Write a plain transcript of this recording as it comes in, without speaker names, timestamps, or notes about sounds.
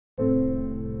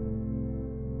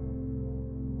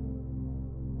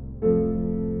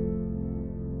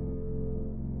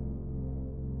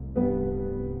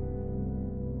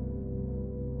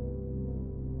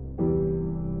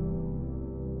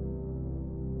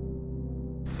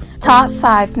Top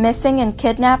 5 Missing and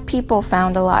Kidnapped People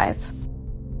Found Alive.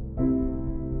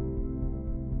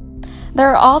 There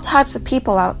are all types of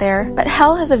people out there, but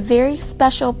hell has a very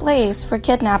special place for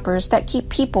kidnappers that keep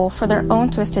people for their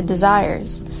own twisted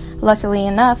desires. Luckily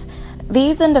enough,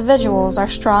 these individuals are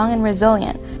strong and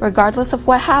resilient. Regardless of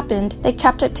what happened, they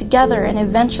kept it together and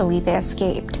eventually they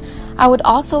escaped. I would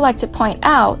also like to point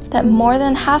out that more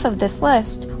than half of this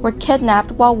list were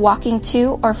kidnapped while walking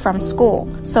to or from school,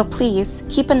 so please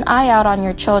keep an eye out on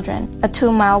your children. A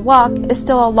 2-mile walk is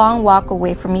still a long walk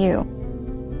away from you.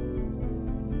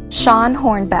 Sean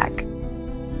Hornbeck.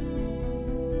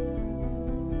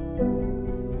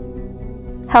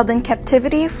 Held in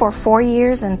captivity for 4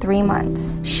 years and 3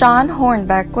 months. Sean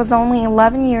Hornbeck was only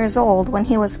 11 years old when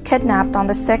he was kidnapped on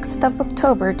the 6th of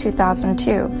October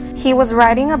 2002. He was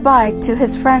riding a bike to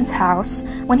his friend's house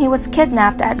when he was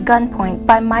kidnapped at gunpoint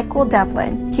by Michael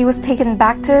Devlin. He was taken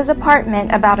back to his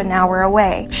apartment about an hour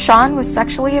away. Sean was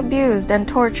sexually abused and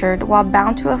tortured while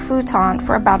bound to a futon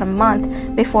for about a month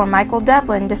before Michael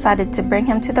Devlin decided to bring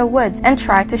him to the woods and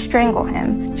try to strangle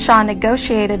him. Sean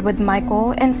negotiated with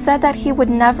Michael and said that he would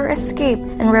never escape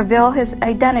and reveal his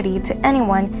identity to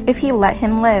anyone if he let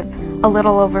him live. A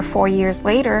little over 4 years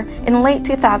later, in late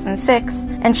 2006,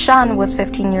 and Sean was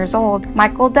 15 years old,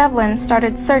 Michael Devlin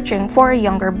started searching for a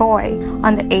younger boy.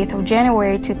 On the 8th of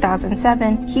January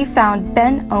 2007, he found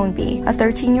Ben Ownby, a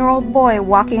 13-year-old boy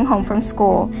walking home from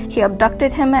school. He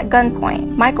abducted him at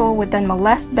gunpoint. Michael would then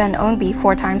molest Ben Ownby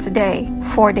 4 times a day.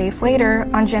 4 days later,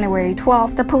 on January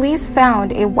 12th, the police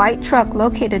found a white truck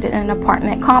located in an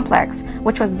apartment complex,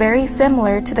 which was very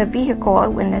similar to the vehicle a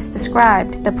witness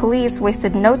described. The police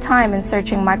wasted no time in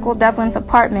searching Michael Devlin's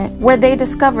apartment, where they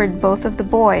discovered both of the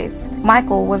boys.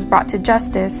 Michael was brought to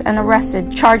justice and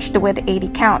arrested, charged with 80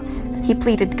 counts. He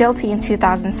pleaded guilty in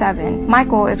 2007.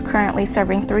 Michael is currently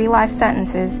serving 3 life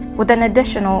sentences with an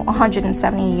additional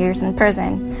 170 years in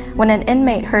prison. When an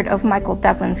inmate heard of Michael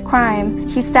Devlin's crime,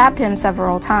 he stabbed him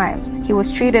several times. He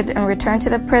was treated and returned to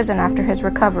the prison after his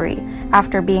recovery.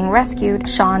 After being rescued,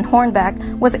 Sean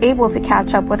Hornbeck was able to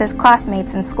catch up with his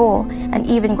classmates in school and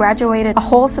even graduated a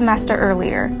whole semester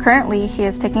earlier. Currently, he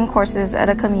is taking courses at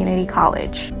a community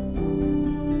college.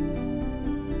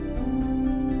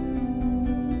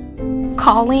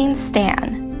 Colleen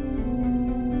Stan.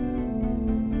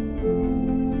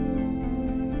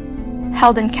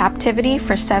 Held in captivity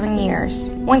for 7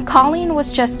 years. When Colleen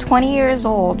was just 20 years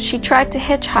old, she tried to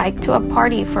hitchhike to a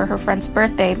party for her friend's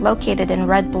birthday located in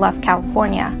Red Bluff,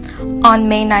 California. On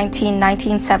May 19,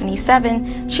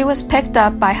 1977, she was picked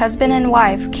up by husband and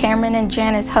wife Cameron and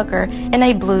Janice Hooker in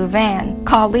a blue van.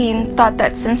 Colleen thought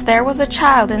that since there was a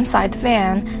child inside the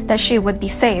van, that she would be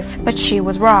safe, but she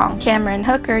was wrong. Cameron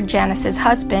Hooker, Janice's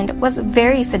husband, was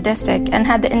very sadistic and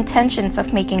had the intentions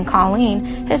of making Colleen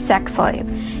his sex slave.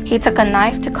 He took a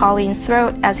knife to Colleen's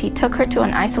throat as he took her to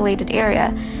an isolated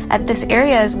area. At this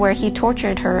area is where he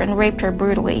tortured her and raped her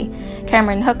brutally.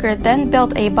 Cameron Hooker then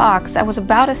built a box that was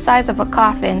about the size of a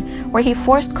coffin where he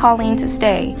forced Colleen to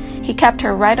stay. He kept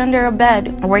her right under a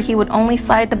bed where he would only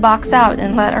slide the box out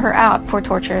and let her out for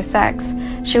torturous sex.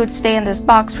 She would stay in this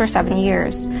box for 7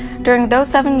 years. During those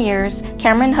 7 years,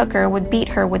 Cameron Hooker would beat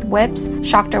her with whips,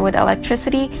 shocked her with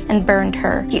electricity, and burned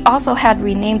her. He also had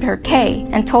renamed her Kay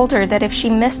and told her that if she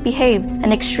misbehaved,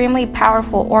 an extremely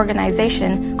powerful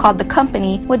organization called the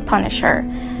Company would punish her.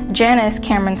 Janice,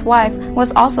 Cameron's wife,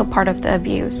 was also part of the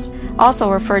abuse,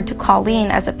 also referred to Colleen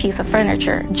as a piece of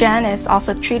furniture. Janice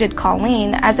also treated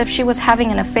Colleen as if she was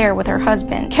having an affair with her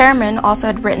husband. Cameron also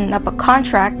had written up a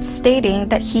contract stating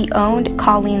that he owned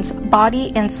Colleen's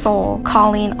body and soul.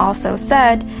 Colleen also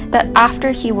said that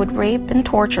after he would rape and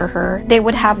torture her, they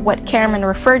would have what Cameron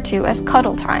referred to as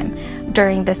cuddle time.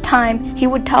 During this time, he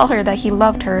would tell her that he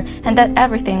loved her and that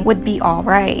everything would be all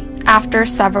right. After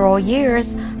several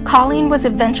years, Colleen was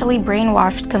eventually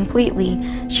brainwashed completely.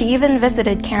 She even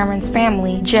visited Cameron's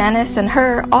family. Janice and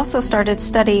her also started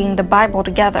studying the Bible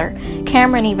together.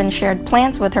 Cameron even shared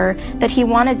plans with her that he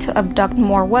wanted to abduct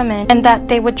more women and that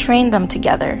they would train them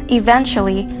together.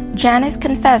 Eventually, Janice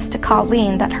confessed to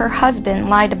Colleen that her husband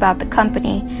lied about the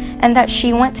Company and that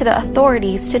she went to the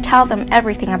authorities to tell them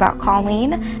everything about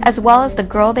Colleen, as well as the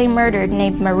girl they murdered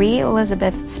named Marie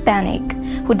Elizabeth Spanik,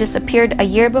 who disappeared a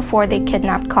year before they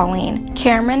kidnapped Colleen.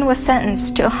 Cameron was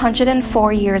sentenced to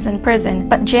 104 years in prison,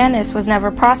 but Janice was never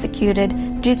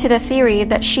prosecuted due to the theory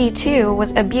that she too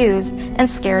was abused and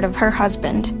scared of her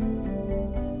husband.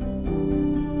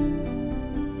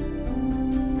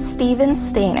 Steven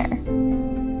Stainer.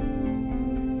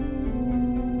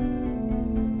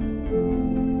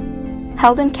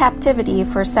 Held in captivity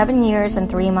for 7 years and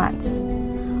 3 months.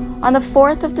 On the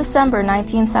 4th of December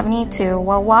 1972,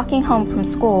 while walking home from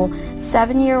school,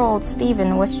 7-year-old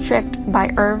Stephen was tricked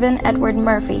by Irvin Edward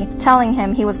Murphy, telling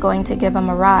him he was going to give him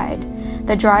a ride.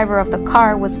 The driver of the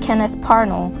car was Kenneth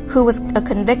Parnell, who was a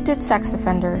convicted sex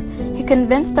offender. He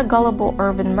convinced the gullible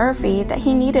Irvin Murphy that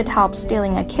he needed help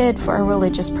stealing a kid for a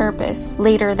religious purpose.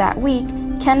 Later that week,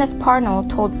 Kenneth Parnell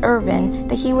told Irvin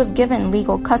that he was given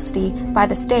legal custody by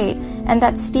the state and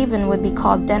that Stephen would be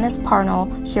called Dennis Parnell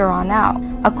here on out.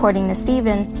 According to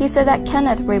Stephen, he said that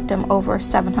Kenneth raped him over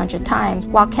 700 times,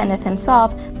 while Kenneth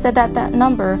himself said that that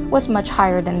number was much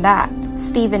higher than that.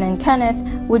 Stephen and Kenneth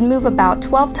would move about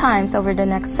 12 times over the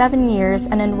next 7 years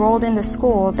and enrolled in the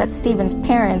school that Stephen's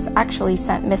parents actually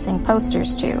sent missing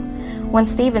posters to. When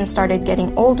Stephen started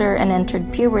getting older and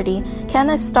entered puberty,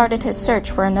 Kenneth started his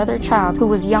search for another child who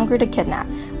was younger to kidnap.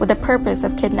 With the purpose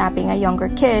of kidnapping a younger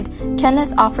kid,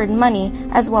 Kenneth offered money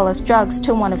as well as drugs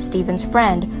to one of Stephen's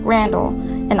friends, Randall,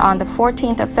 and on the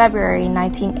 14th of February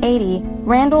 1980,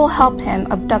 Randall helped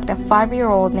him abduct a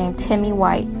 5-year-old named Timmy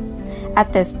White.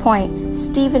 At this point,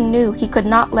 Stephen knew he could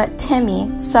not let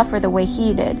Timmy suffer the way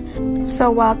he did.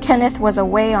 So while Kenneth was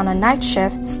away on a night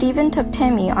shift, Stephen took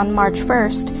Timmy on March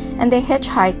 1st and they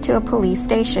hitchhiked to a police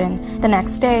station. The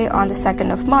next day, on the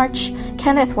 2nd of March,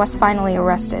 Kenneth was finally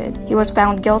arrested. He was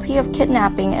found guilty of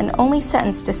kidnapping and only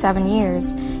sentenced to 7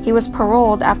 years. He was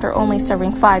paroled after only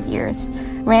serving 5 years.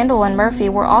 Randall and Murphy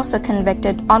were also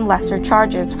convicted on lesser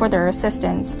charges for their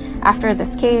assistance. After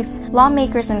this case,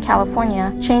 lawmakers in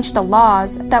California changed the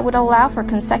laws that would allow for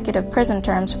consecutive prison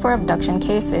terms for abduction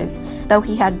cases. Though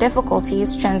he had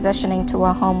difficulties transitioning to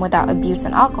a home without abuse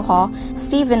and alcohol,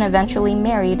 Stephen eventually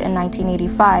married in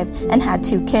 1985 and had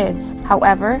 2 kids.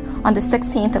 However, on the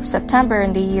 16th of September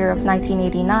in the year of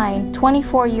 1989,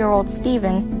 24-year-old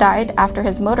Stephen died after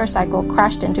his motorcycle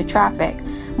crashed into traffic.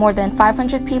 More than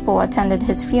 500 people attended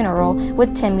his funeral,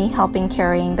 with Timmy helping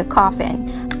carrying the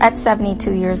coffin. At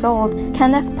 72 years old,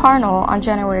 Kenneth Parnell on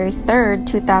January 3,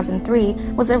 2003,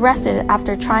 was arrested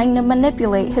after trying to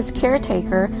manipulate his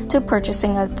caretaker to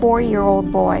purchasing a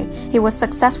 4-year-old boy. He was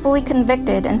successfully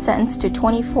convicted and sentenced to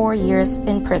 24 years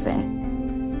in prison.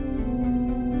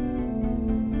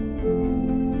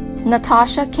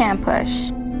 Natasha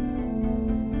Kampusch.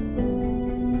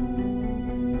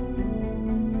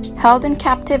 Held in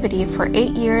captivity for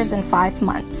 8 years and 5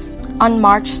 months. On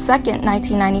March 2,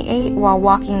 1998, while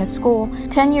walking to school,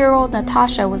 10-year-old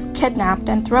Natasha was kidnapped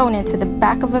and thrown into the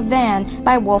back of a van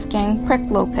by Wolfgang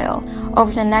Pricklopil.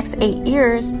 Over the next 8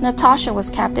 years, Natasha was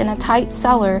kept in a tight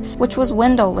cellar which was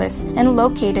windowless and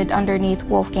located underneath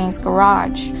Wolfgang's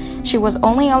garage. She was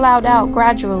only allowed out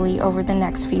gradually over the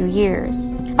next few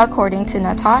years. According to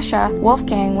Natasha,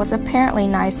 Wolfgang was apparently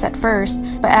nice at first,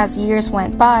 but as years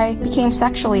went by, became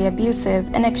sexually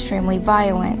abusive and extremely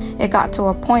violent. It got to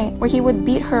a point where he would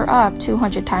beat her up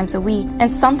 200 times a week,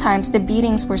 and sometimes the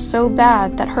beatings were so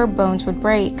bad that her bones would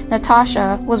break.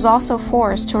 Natasha was also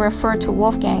forced to refer to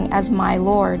Wolfgang as my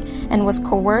lord, and was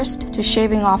coerced to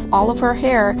shaving off all of her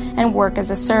hair and work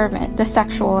as a servant. The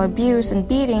sexual abuse and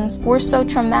beatings were so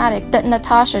traumatic that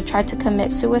Natasha tried to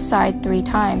commit suicide 3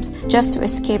 times just to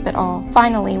escape it all.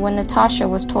 Finally, when Natasha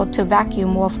was told to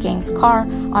vacuum Wolfgang's car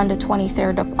on the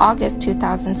 23rd of August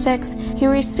 2006, he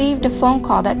received a phone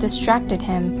call that distracted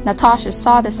him. Natasha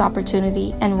saw this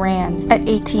opportunity and ran. At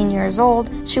 18 years old,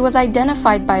 she was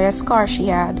identified by a scar she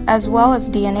had, as well as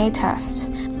DNA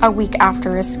tests. A week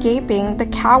after escaping, the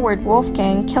coward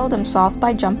Wolfgang killed himself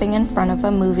by jumping in front of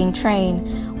a moving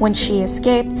train. When she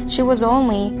escaped, she was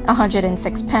only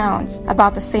 106 pounds,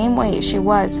 about the same weight she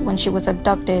was when she was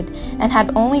abducted, and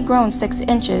had only grown 6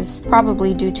 inches,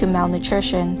 probably due to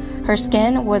malnutrition. Her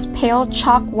skin was pale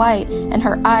chalk white, and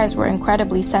her eyes were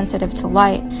incredibly sensitive to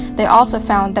light. They also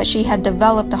found that she had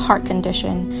developed a heart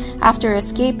condition. After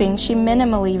escaping, she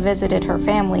minimally visited her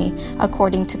family.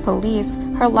 According to police,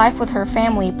 her life with her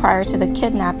family prior to the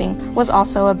kidnapping was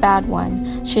also a bad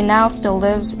one. She now still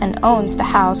lives and owns the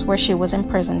house where she was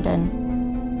imprisoned in.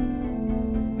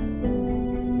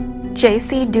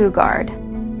 J.C. Dugard.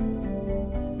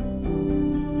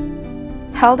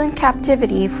 Held in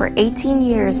captivity for 18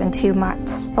 years and 2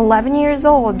 months. 11 years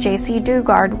old, J.C.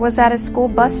 Dugard was at a school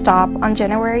bus stop on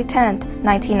January 10,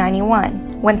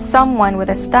 1991, when someone with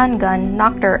a stun gun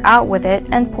knocked her out with it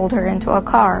and pulled her into a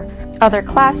car. Other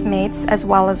classmates, as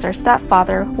well as her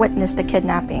stepfather, witnessed the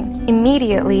kidnapping.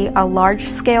 Immediately, a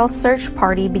large-scale search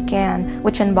party began,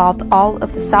 which involved all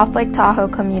of the South Lake Tahoe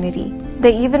community.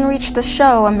 They even reached the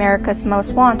show America's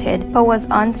Most Wanted, but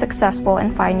was unsuccessful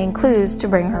in finding clues to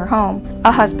bring her home.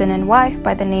 A husband and wife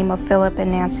by the name of Philip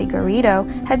and Nancy Garrido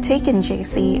had taken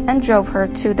JC and drove her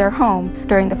to their home.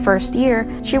 During the first year,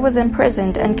 she was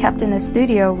imprisoned and kept in a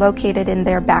studio located in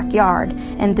their backyard,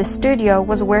 and this studio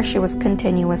was where she was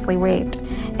continuously raped.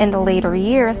 In the later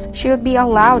years, she would be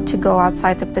allowed to go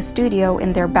outside of the studio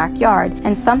in their backyard,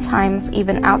 and sometimes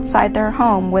even outside their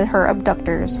home with her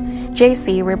abductors.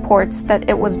 JC reports that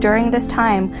it was during this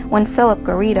time when Philip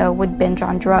Garrido would binge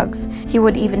on drugs. He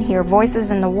would even hear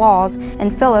voices in the walls,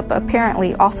 and Philip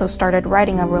apparently also started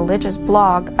writing a religious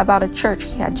blog about a church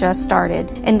he had just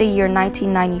started. In the year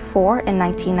 1994 and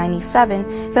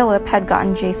 1997, Philip had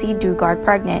gotten JC Dugard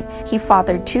pregnant. He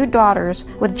fathered 2 daughters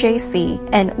with JC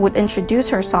and would introduce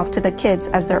herself to the kids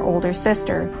as their older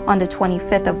sister. On the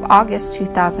 25th of August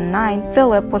 2009,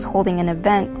 Philip was holding an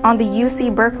event on the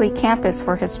UC Berkeley campus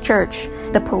for his church.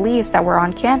 The police that were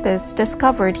on campus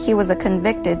discovered he was a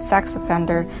convicted sex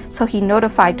offender, so he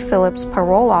notified Philip's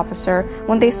parole officer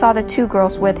when they saw the 2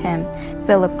 girls with him.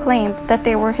 Philip claimed that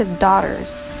they were his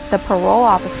daughters. The parole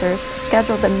officers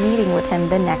scheduled a meeting with him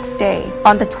the next day.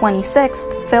 On the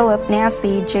 26th, Philip,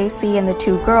 Nancy, JC, and the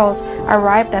 2 girls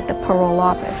arrived at the parole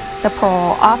office. The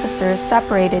parole officers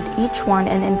separated each one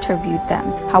and interviewed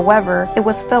them. However, it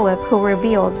was Philip who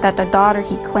revealed that the daughter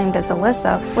he claimed as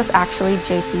Alyssa was actually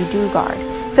JC Dugard.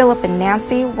 Philip and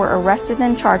Nancy were arrested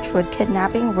and charged with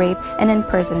kidnapping, rape, and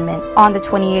imprisonment. On the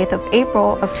 28th of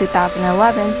April of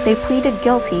 2011, they pleaded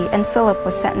guilty and Philip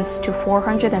was sentenced to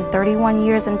 431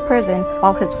 years in prison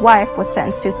while his wife was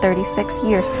sentenced to 36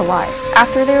 years to life.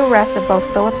 After the arrest of both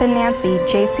Philip and Nancy,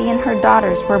 JC and her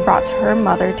daughters were brought to her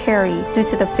mother, Terry. Due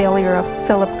to the failure of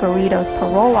Philip Garrido's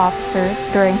parole officers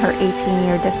during her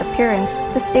 18-year disappearance,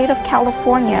 the state of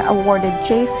California awarded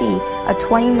JC a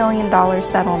 $20 million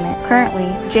settlement. Currently,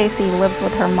 JC lives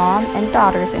with her mom and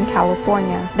daughters in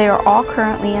California. They are all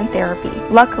currently in therapy.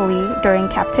 Luckily, during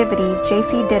captivity,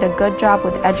 JC did a good job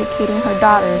with educating her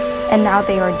daughters, and now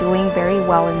they are doing very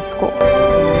well in school.